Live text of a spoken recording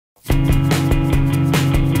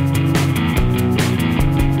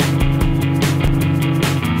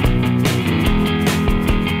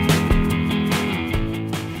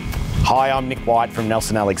I'm Nick Whyte from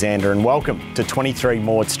Nelson Alexander and welcome to 23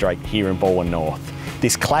 Maud Street here in Balwyn North.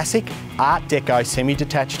 This classic Art Deco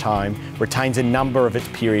semi-detached home retains a number of its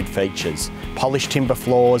period features. Polished timber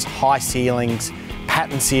floors, high ceilings,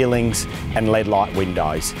 pattern ceilings and LED light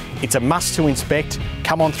windows. It's a must to inspect.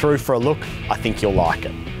 Come on through for a look. I think you'll like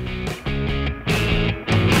it.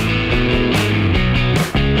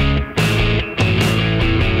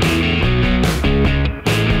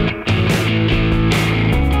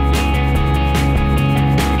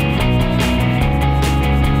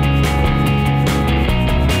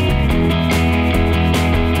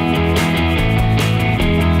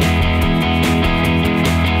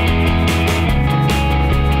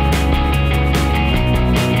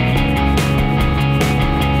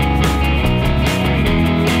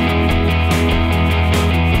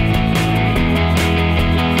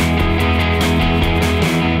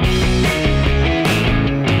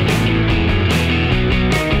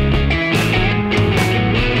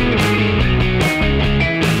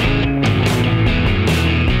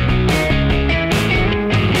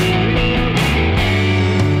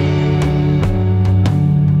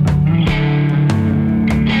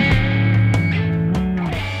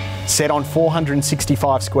 Set on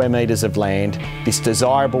 465 square metres of land, this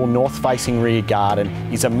desirable north-facing rear garden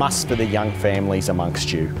is a must for the young families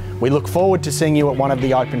amongst you. We look forward to seeing you at one of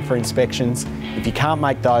the open for inspections. If you can't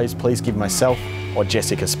make those, please give myself or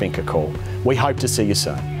Jessica Spink a call. We hope to see you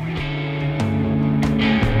soon.